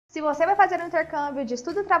Se você vai fazer um intercâmbio de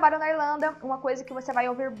estudo e trabalho na Irlanda, uma coisa que você vai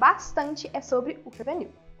ouvir bastante é sobre o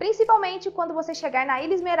revenue. Principalmente quando você chegar na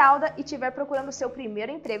Ilha Esmeralda e estiver procurando seu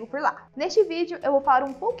primeiro emprego por lá. Neste vídeo eu vou falar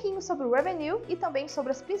um pouquinho sobre o revenue e também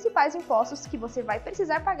sobre os principais impostos que você vai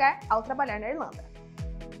precisar pagar ao trabalhar na Irlanda.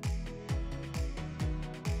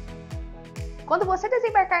 Quando você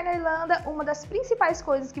desembarcar na Irlanda, uma das principais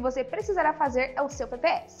coisas que você precisará fazer é o seu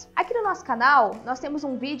PPS. Aqui no nosso canal, nós temos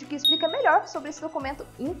um vídeo que explica melhor sobre esse documento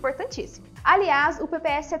importantíssimo. Aliás, o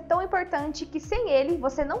PPS é tão importante que sem ele,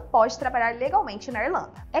 você não pode trabalhar legalmente na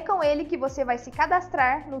Irlanda. É com ele que você vai se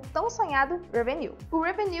cadastrar no tão sonhado revenue. O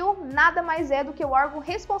revenue nada mais é do que o órgão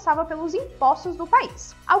responsável pelos impostos do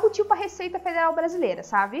país. Algo tipo a Receita Federal Brasileira,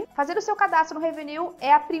 sabe? Fazer o seu cadastro no revenue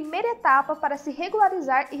é a primeira etapa para se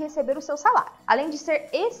regularizar e receber o seu salário, além de ser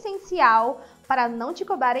essencial para não te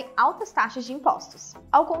cobrarem altas taxas de impostos.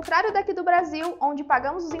 Ao contrário daqui do Brasil, onde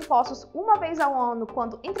pagamos os impostos uma vez ao ano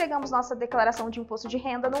quando entregamos nossa declaração de imposto de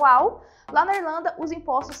renda anual, lá na Irlanda os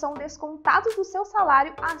impostos são descontados do seu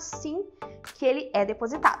salário assim que ele é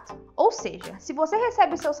depositado. Ou seja, se você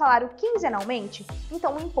recebe o seu salário quinzenalmente,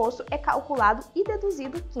 então o imposto é calculado e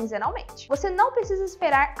deduzido quinzenalmente. Você não precisa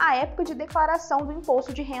esperar a época de declaração do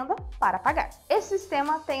imposto de renda para pagar. Esse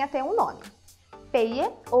sistema tem até um nome: Pay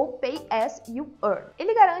ou Pay as you earn.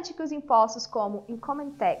 Ele garante que os impostos como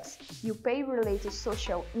Income Tax e o Pay Related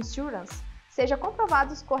Social Insurance sejam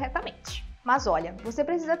comprovados corretamente. Mas olha, você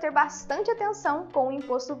precisa ter bastante atenção com um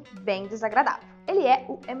imposto bem desagradável. Ele é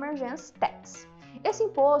o Emergency Tax. Esse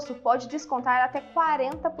imposto pode descontar até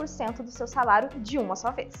 40% do seu salário de uma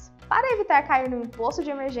só vez. Para evitar cair no imposto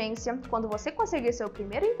de emergência, quando você conseguir seu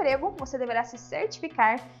primeiro emprego, você deverá se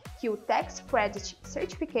certificar que o Tax Credit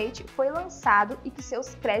Certificate foi lançado e que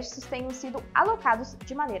seus créditos tenham sido alocados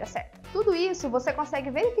de maneira certa. Tudo isso você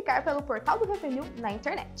consegue verificar pelo portal do Revenue na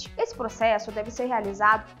internet. Esse processo deve ser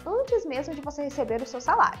realizado antes mesmo de você receber o seu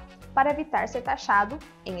salário, para evitar ser taxado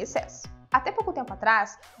em excesso. Até pouco tempo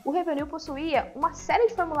atrás, o Revenue possuía uma série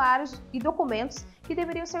de formulários e documentos que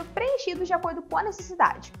deveriam ser preenchidos de acordo com a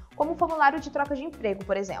necessidade, como o formulário de troca de emprego,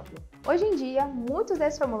 por exemplo. Hoje em dia, muitos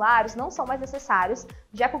desses formulários não são mais necessários,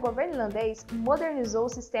 já que o governo irlandês modernizou o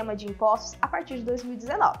sistema de impostos a partir de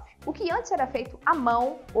 2019. O que antes era feito à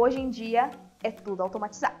mão, hoje em dia é tudo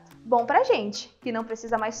automatizado. Bom pra gente, que não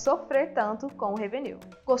precisa mais sofrer tanto com o revenue.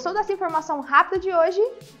 Gostou dessa informação rápida de hoje?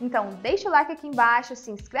 Então deixa o like aqui embaixo,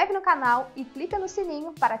 se inscreve no canal e clica no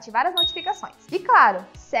sininho para ativar as notificações. E claro,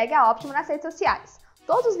 segue a Optima nas redes sociais.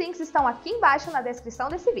 Todos os links estão aqui embaixo na descrição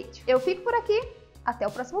desse vídeo. Eu fico por aqui, até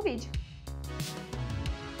o próximo vídeo.